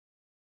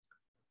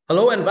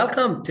Hello and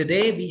welcome.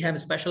 Today we have a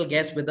special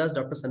guest with us,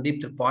 Dr.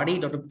 Sandeep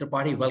Tripathi. Dr.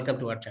 Tripathi, welcome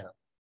to our channel.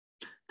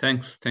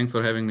 Thanks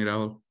for having me,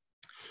 Rahul.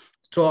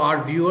 So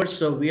our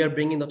viewers, we are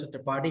bringing Dr.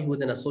 Tripathi, who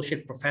is an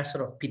associate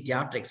professor of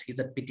pediatrics. He's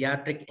a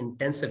pediatric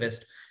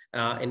intensivist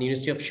in the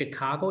University of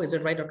Chicago. Is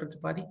it right, Dr.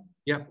 Tripathi?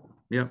 Yeah.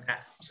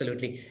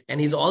 Absolutely.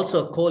 And he's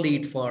also a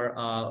co-lead for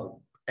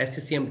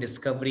SCCM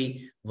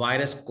Discovery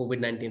Virus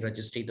COVID-19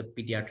 Registry, the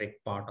pediatric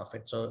part of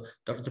it. So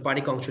Dr.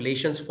 Tripathi,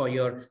 congratulations for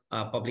your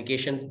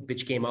publication,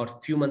 which came out a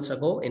few months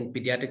ago in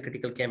Pediatric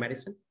Critical Care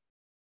Medicine.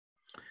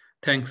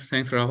 Thanks,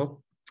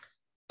 Rahul.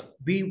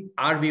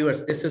 Our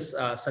viewers, this is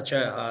such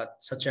a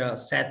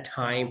sad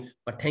time,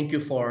 but thank you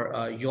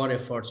for your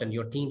efforts and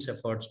your team's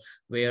efforts,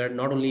 where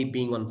not only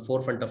being on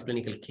forefront of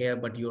clinical care,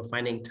 but you're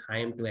finding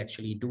time to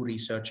actually do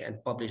research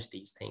and publish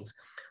these things.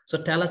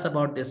 So tell us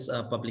about this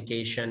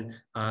publication,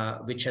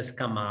 which has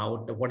come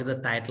out. What is the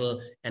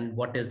title and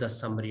what is the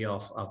summary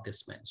of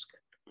this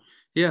manuscript?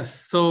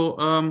 Yes,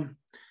 so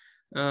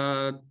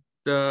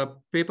the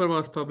paper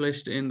was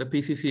published in the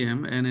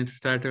PCCM, and its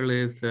title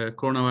is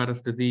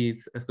Coronavirus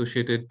Disease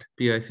Associated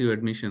PICU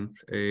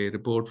Admissions, a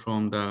report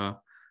from the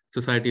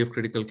Society of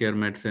Critical Care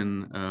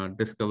Medicine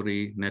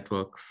Discovery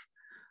Networks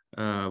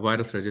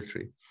Virus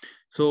Registry.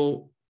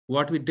 So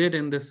what we did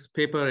in this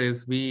paper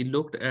is we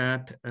looked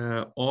at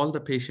all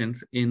the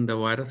patients in the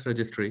virus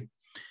registry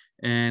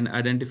and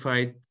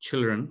identified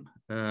children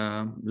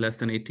less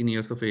than 18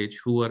 years of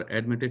age who were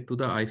admitted to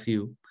the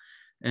ICU.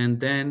 And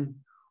then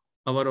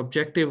our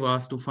objective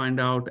was to find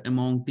out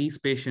among these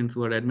patients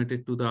who are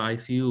admitted to the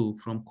ICU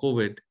from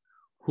COVID,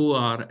 who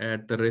are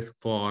at the risk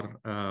for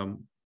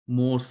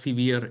more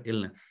severe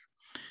illness.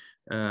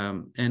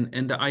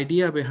 And the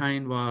idea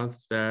behind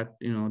was that,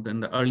 in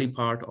the early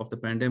part of the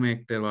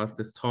pandemic, there was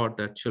this thought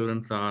that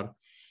children are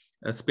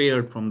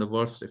spared from the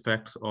worst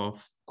effects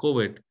of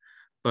COVID.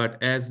 But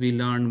as we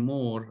learned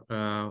more,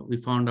 we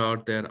found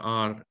out there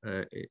are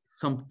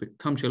some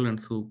children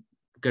who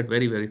get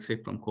very, very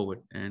sick from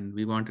COVID, and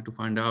we wanted to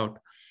find out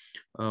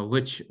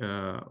what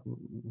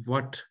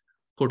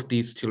put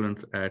these children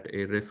at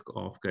a risk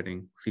of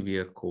getting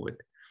severe COVID.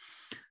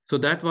 So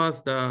that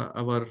was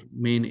our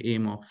main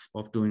aim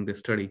of doing this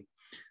study.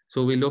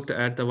 So we looked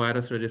at the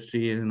virus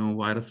registry.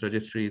 Virus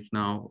registry is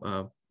now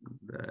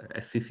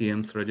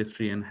SCCM's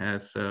registry and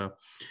has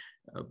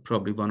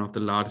probably one of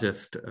the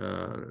largest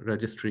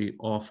registry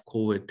of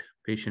COVID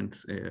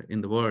patients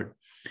in the world.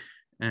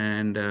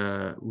 And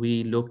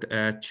we looked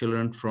at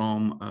children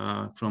from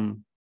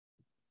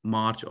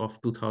March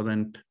of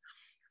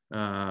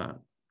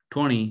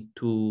 2020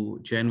 to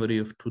January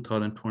of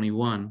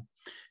 2021,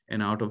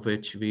 and out of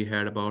which we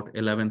had about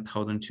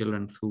 11,000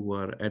 children who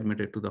were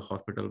admitted to the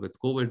hospital with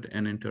COVID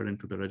and entered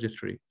into the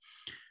registry.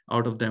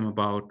 Out of them,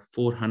 about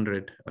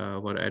 400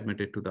 were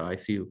admitted to the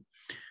ICU.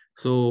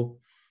 So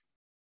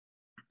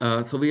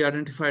we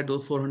identified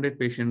those 400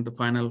 patients. The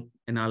final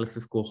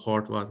analysis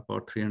cohort was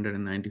about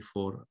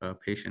 394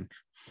 patients.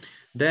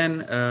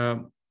 Then,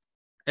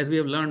 as we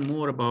have learned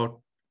more about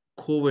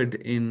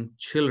COVID in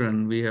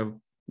children, we have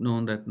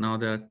known that now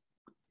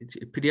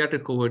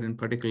pediatric COVID in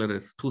particular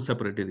is two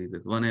separate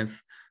diseases. One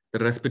is the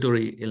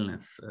respiratory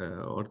illness,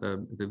 or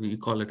we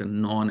call it a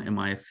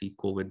non-MISC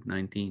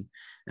COVID-19.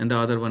 And the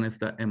other one is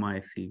the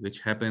MISC,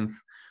 which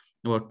happens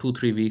about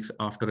 2-3 weeks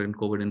after a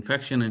COVID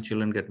infection, and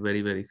children get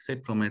very, very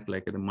sick from it,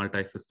 like a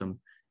multi-system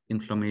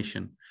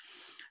inflammation.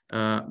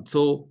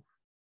 So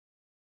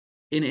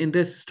in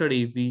this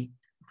study, we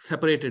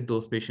separated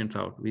those patients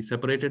out. We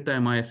separated the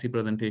MISC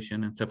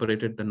presentation and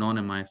separated the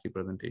non-MISC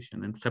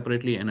presentation, and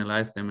separately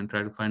analyzed them and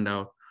tried to find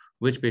out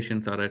which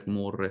patients are at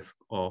more risk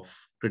of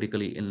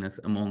critical illness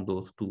among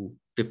those two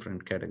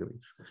different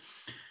categories.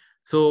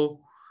 So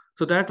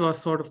that was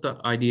sort of the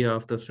idea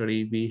of the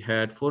study. We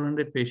had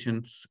 400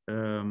 patients.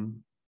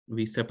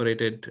 We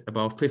separated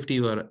about 50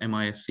 were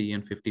MISC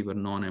and 50 were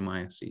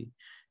non-MISC.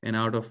 And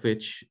out of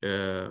which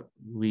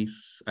we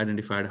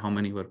identified how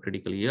many were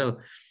critically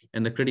ill.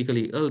 And the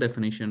critically ill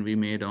definition we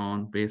made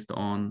based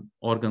on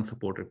organ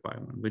support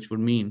requirement, which would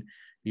mean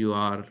you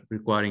are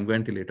requiring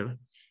ventilator,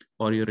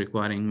 or you're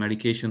requiring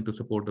medication to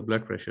support the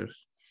blood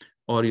pressures,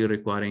 or you're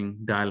requiring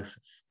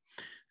dialysis.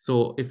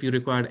 So if you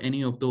required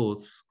any of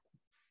those,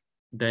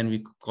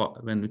 then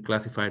when we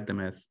classified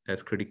them as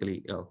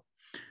critically ill.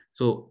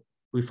 So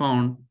we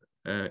found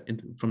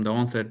from the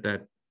onset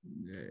that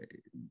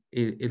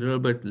a little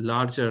bit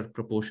larger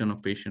proportion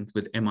of patients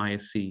with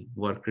MISC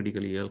were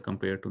critically ill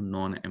compared to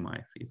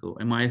non-MISC. So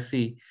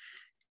MISC,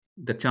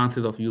 the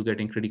chances of you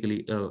getting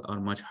critically ill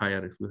are much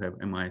higher if you have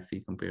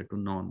MISC compared to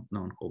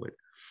non-COVID.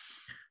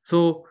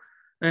 So,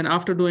 and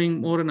after doing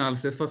more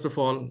analysis, first of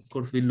all, of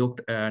course, we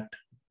looked at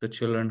the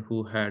children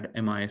who had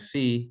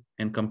MISC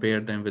and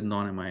compared them with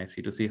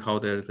non-MISC to see how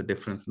there is a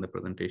difference in the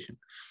presentation.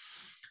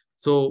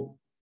 So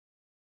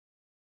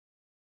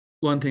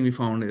one thing we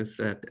found is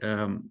that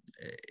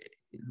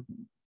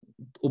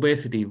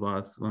obesity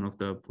was one of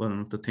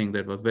the things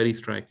that was very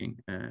striking,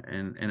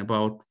 and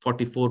about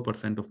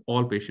 44% of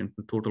all patients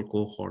in the total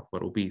cohort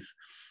were obese,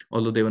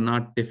 although they were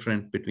not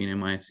different between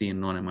MISC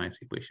and non-MISC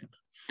patients.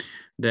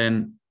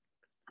 Then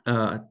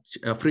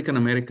African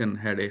American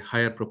had a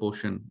higher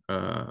proportion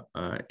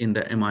in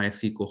the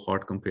MISC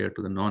cohort compared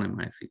to the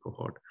non-MISC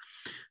cohort.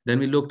 Then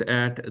we looked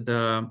at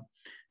the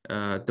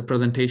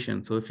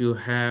presentation. So if you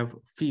have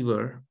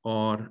fever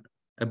or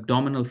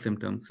abdominal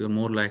symptoms, you're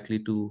more likely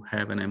to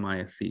have an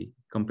MISC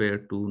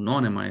compared to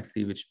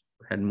non-MISC, which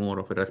had more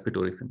of a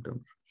respiratory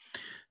symptoms.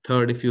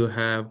 Third, if you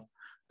have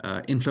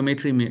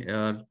inflammatory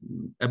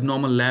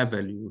abnormal lab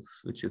values,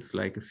 which is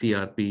like a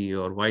CRP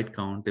or white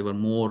count, they were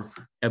more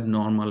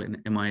abnormal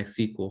in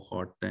MISC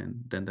cohort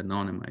than the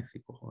non-MISC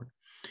cohort.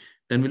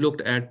 Then we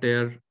looked at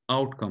their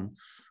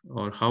outcomes,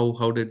 or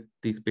how did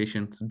these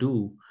patients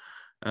do.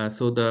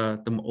 So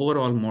the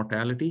overall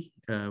mortality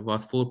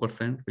was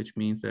 4%, which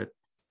means that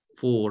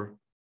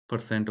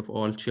 4% of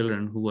all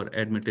children who were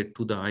admitted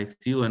to the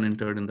ICU and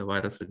entered in the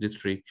virus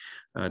registry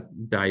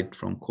died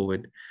from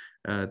COVID.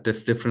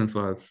 This difference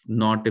was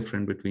not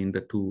different between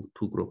the two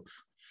groups.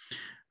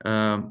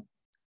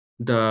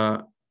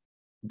 The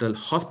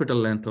hospital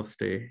length of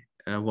stay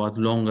was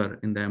longer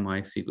in the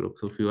MISC group.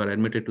 So if you are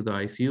admitted to the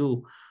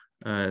ICU,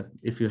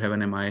 if you have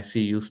an MISC,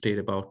 you stayed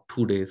about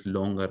 2 days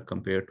longer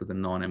compared to the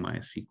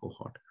non-MISC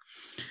cohort.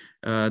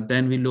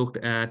 Then we looked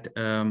at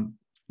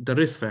the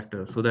risk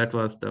factors. So that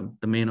was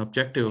the main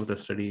objective of the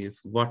study,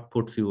 is what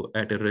puts you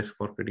at a risk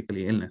for critical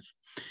illness.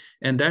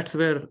 And that's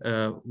where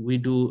we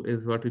do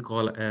is what we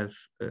call as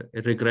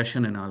a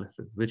regression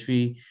analysis, which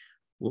we,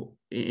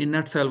 in a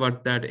nutshell,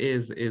 what that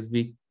is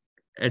we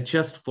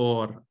adjust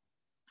for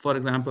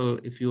example,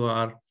 if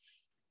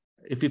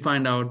you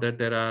find out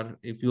that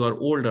if you are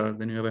older,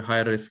 then you have a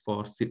higher risk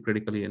for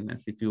critical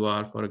illness. If you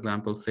are, for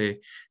example, say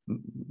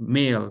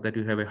male, that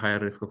you have a higher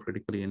risk of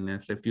critical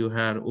illness. If you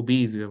are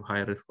obese, you have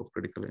higher risk of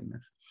critical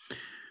illness.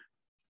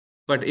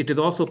 But it is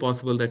also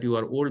possible that you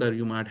are older,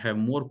 you might have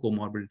more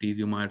comorbidities,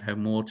 you might have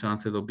more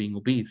chances of being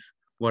obese.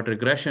 What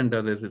regression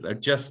does is it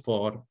adjusts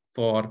for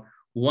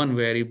one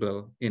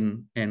variable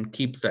and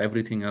keeps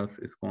everything else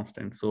is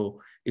constant.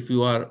 So if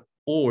you are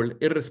old,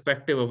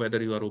 irrespective of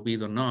whether you are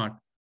obese or not,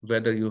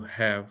 whether you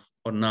have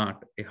or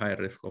not a higher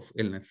risk of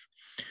illness.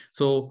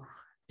 So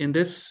in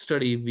this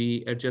study,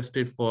 we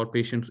adjusted for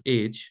patients'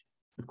 age.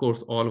 Of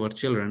course, all were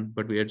children,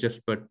 but we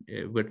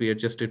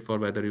adjusted for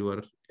whether you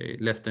were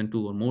less than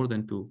 2 or more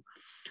than 2.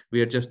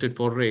 We adjusted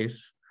for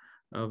race,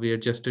 we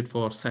adjusted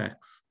for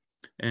sex,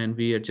 and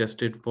we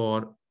adjusted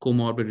for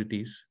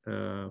comorbidities,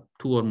 2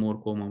 or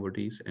more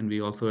comorbidities, and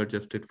we also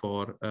adjusted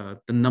for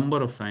the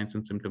number of signs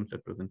and symptoms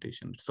at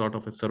presentation, sort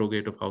of a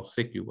surrogate of how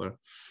sick you were.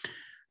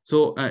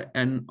 So,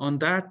 and on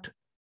that,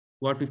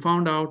 what we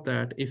found out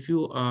that if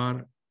you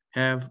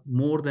have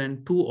more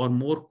than 2 or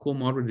more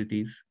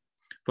comorbidities,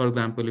 for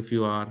example, if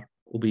you are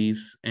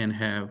obese and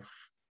have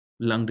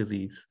lung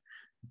disease,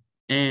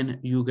 and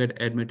you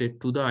get admitted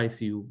to the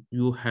ICU,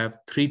 you have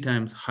 3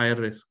 times higher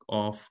risk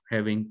of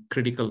having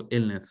critical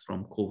illness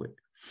from COVID.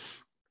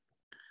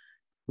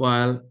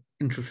 While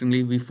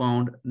interestingly, we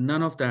found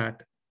none of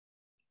that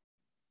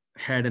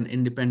had an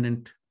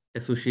independent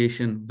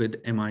association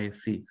with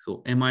MISC.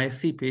 So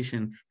MISC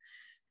patients,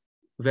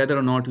 whether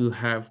or not you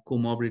have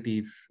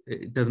comorbidities,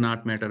 it does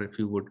not matter if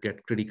you would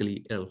get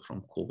critically ill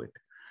from COVID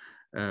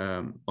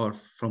or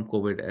from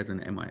COVID as an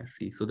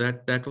MISC. So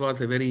that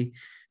was a very,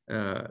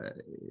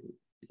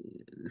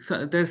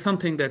 so there's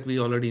something that we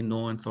already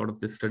know, and sort of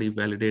this study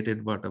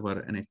validated what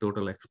our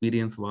anecdotal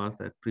experience was,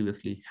 that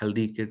previously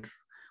healthy kids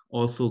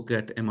also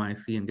get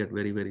MISC and get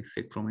very, very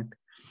sick from it.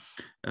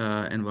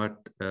 And what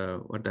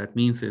that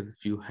means is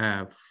if you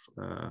have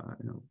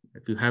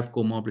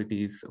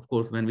comorbidities, of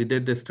course, when we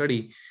did this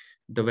study,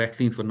 the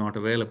vaccines were not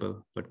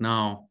available. But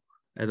now,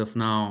 as of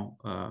now,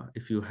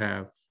 if you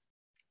have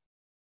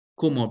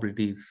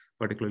comorbidities,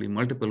 particularly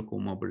multiple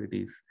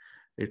comorbidities,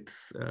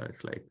 it's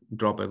like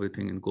drop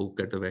everything and go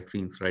get the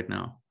vaccines right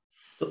now.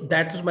 So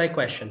that is my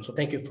question. So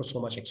thank you for so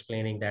much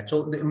explaining that.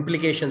 So the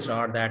implications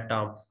are that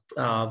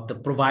the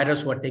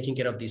providers who are taking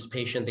care of these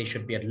patients, they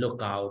should be at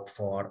lookout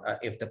for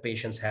if the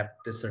patients have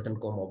this certain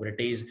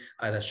comorbidities,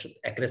 either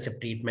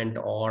aggressive treatment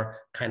or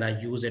kind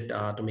of use it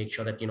to make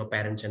sure that, you know,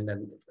 parents and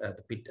then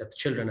the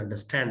children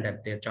understand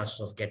that their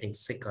chances of getting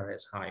sicker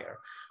is higher.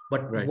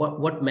 But right,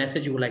 what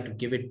message you would like to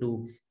give it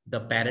to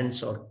the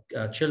parents or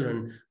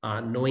children,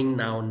 knowing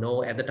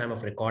now, at the time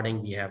of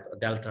recording, we have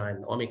Delta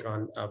and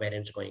Omicron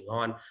variants going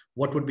on.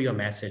 What would be your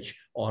message,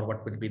 or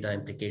what would be the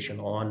implication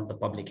on the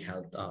public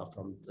health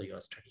from your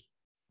study?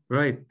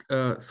 Right.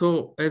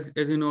 So as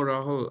you know,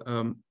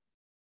 Rahul,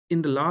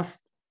 in the last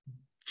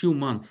few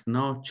months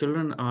now,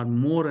 children are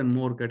more and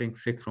more getting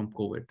sick from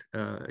COVID.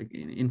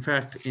 In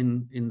fact,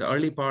 in the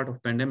early part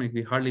of pandemic,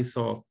 we hardly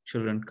saw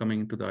children coming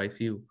into the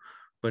ICU,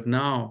 but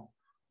now,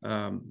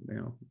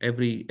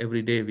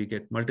 every day we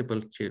get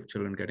multiple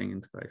children getting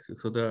into the ICU.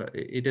 So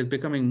it is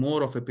becoming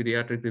more of a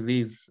pediatric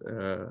disease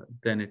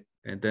than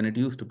it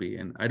used to be.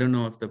 And I don't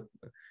know if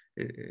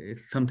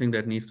it's something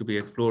that needs to be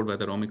explored,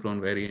 whether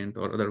Omicron variant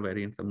or other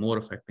variants are more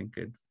affecting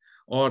kids,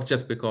 or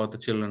just because the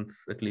children,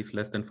 at least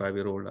less than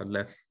 5-year-old, are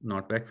less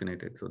not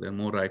vaccinated, so they're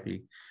more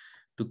likely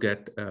to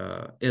get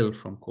ill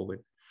from COVID.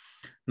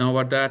 Now,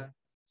 what that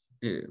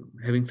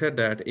having said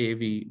that, A,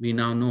 we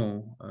now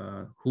know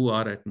who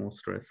are at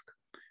most risk.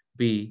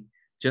 B,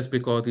 just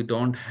because you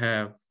don't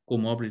have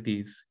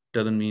comorbidities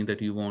doesn't mean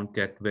that you won't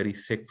get very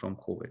sick from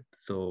COVID.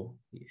 So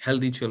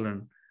healthy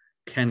children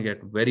can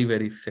get very,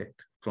 very sick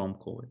from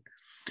COVID.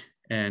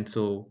 And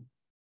so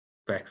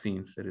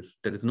vaccines,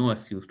 there is no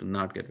excuse to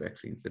not get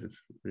vaccines. There is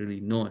really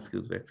no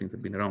excuse. Vaccines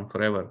have been around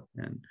forever.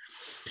 And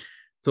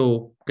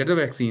so get the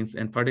vaccines,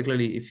 and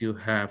particularly if you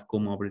have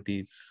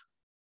comorbidities,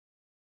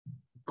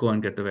 go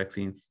and get the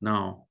vaccines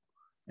now.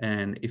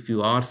 And if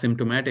you are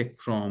symptomatic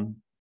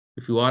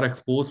if you are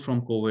exposed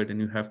from COVID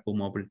and you have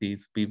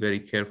comorbidities, be very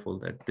careful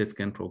that this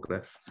can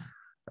progress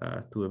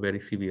to a very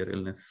severe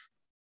illness.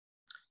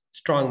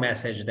 Strong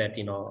message that,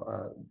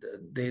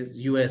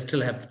 you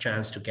still have a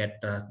chance to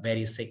get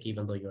very sick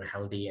even though you're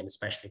healthy, and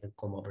especially with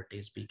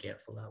comorbidities, be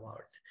careful about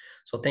it.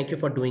 So thank you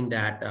for doing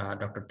that,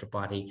 Dr.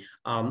 Tripathi.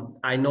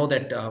 I know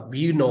that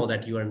we know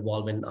that you are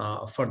involved in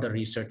further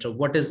research. So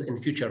what is in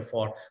future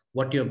for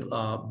what you're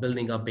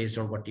building up based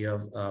on what you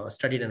have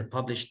studied and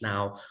published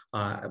now?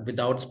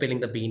 Without spilling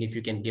the bean, if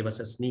you can give us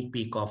a sneak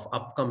peek of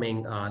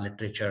upcoming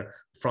literature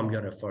from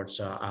your efforts,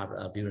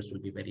 our viewers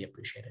will be very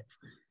appreciated.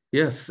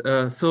 Yes,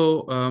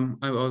 so I'm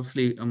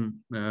obviously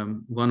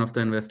one of the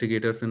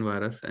investigators in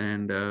virus,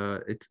 and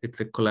it's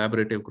a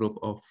collaborative group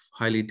of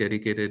highly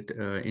dedicated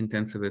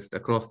intensivists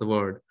across the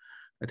world.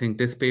 I think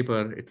this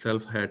paper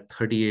itself had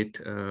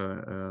 38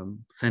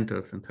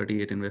 centers and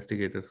 38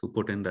 investigators who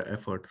put in the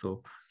effort.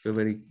 So we're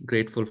very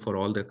grateful for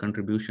all their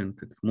contributions.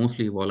 It's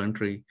mostly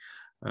voluntary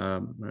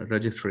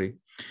registry.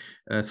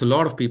 So a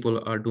lot of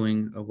people are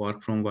doing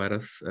work from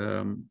virus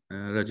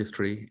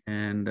registry,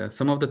 and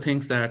some of the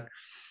things that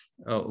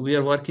we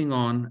are working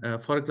on,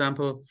 for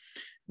example,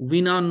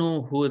 we now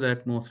know who is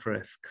at most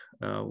risk.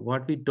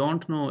 What we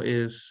don't know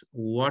is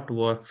what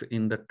works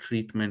in the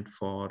treatment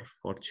for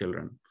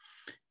children.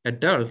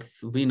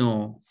 Adults, we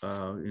know,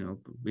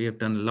 we have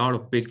done a lot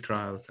of big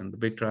trials, and the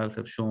big trials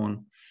have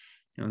shown,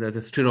 that the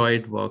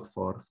steroid works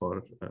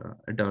for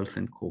adults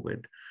in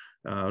COVID,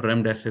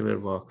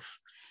 remdesivir works.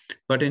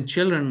 But in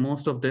children,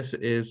 most of this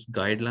is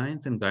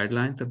guidelines, and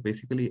guidelines are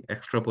basically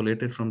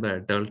extrapolated from the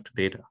adult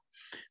data.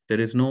 There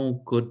is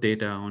no good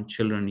data on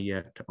children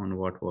yet on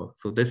what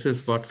works. So this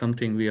is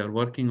something we are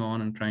working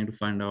on and trying to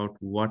find out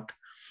what,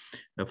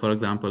 for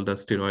example,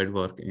 does steroid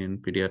work in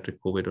pediatric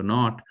COVID or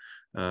not.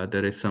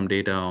 There is some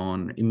data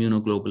on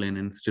immunoglobulin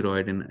and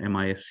steroid in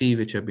MISC,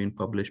 which have been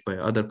published by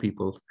other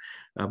people.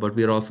 But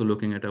we are also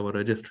looking at our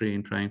registry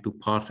and trying to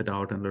parse it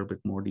out in a little bit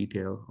more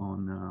detail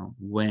on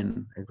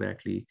when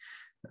exactly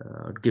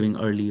giving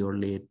early or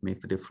late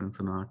makes a difference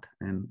or not,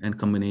 and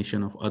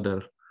combination of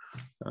other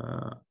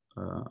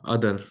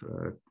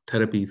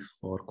therapies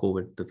for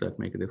COVID, does that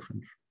make a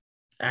difference?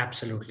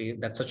 Absolutely.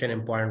 That's such an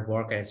important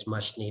work, and it's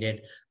much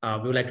needed. We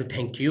would like to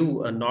thank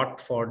you,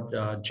 not for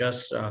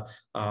just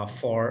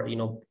for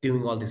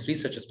doing all this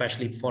research,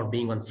 especially for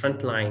being on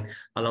front line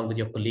along with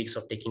your colleagues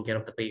of taking care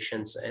of the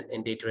patients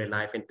in day-to-day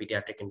life in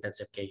pediatric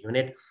intensive care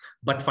unit,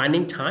 but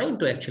finding time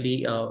to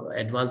actually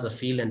advance the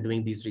field and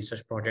doing these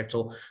research projects.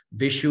 So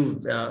wish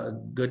you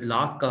good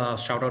luck.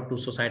 Shout out to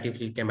Society of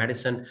Field Care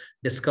Medicine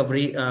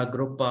Discovery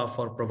Group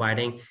for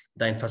providing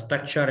the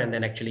infrastructure and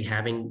then actually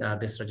having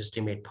this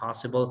registry made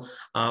possible.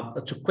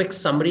 It's a quick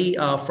summary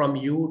from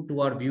you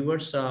to our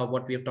viewers,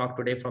 what we have talked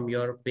today from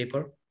your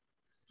paper.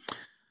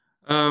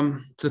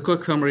 The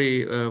quick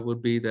summary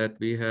would be that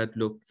we had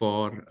looked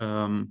for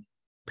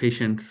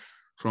patients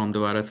from the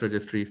virus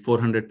registry,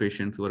 400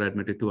 patients who were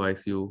admitted to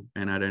ICU,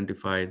 and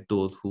identified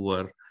those who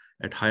were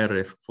at higher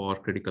risk for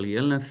critical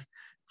illness.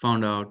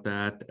 Found out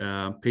that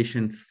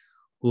patients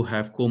who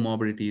have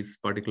comorbidities,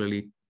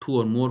 particularly 2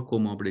 or more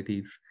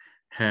comorbidities,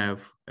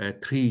 have a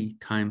 3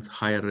 times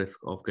higher risk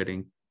of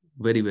getting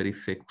very, very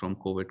sick from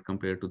COVID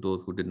compared to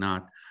those who did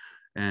not.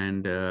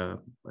 And the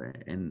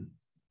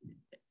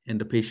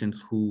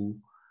patients who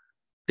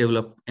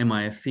develop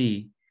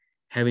MISC,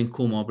 having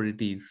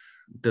comorbidities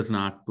does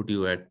not put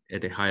you at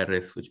a higher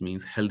risk, which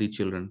means healthy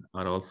children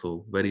are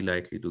also very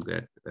likely to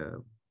get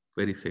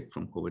very sick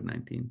from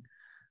COVID-19.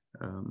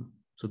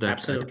 So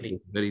that's absolutely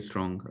very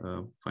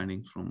strong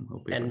findings from our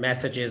paper. And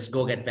message is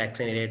go get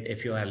vaccinated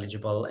if you are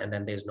eligible, and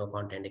then there's no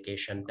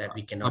contraindication that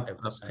we cannot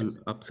emphasize.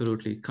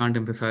 Absolutely, can't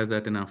emphasize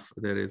that enough.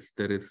 There is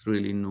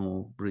really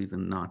no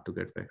reason not to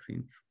get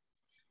vaccines.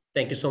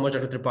 Thank you so much,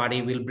 Dr.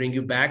 Tripathi. We'll bring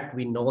you back.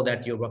 We know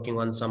that you're working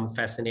on some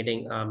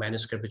fascinating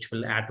manuscript which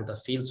will add to the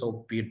field.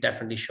 So we're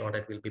definitely sure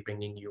that we'll be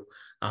bringing you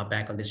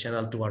back on this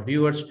channel. To our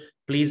viewers,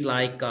 please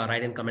write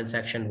in comment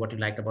section what you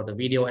liked about the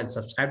video, and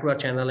subscribe to our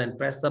channel and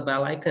press the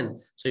bell icon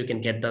so you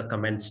can get the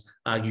comments,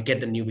 you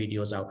get the new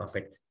videos out of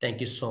it. Thank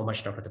you so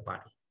much, Dr.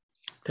 Tripathi.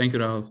 Thank you,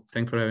 Rahul.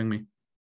 Thanks for having me.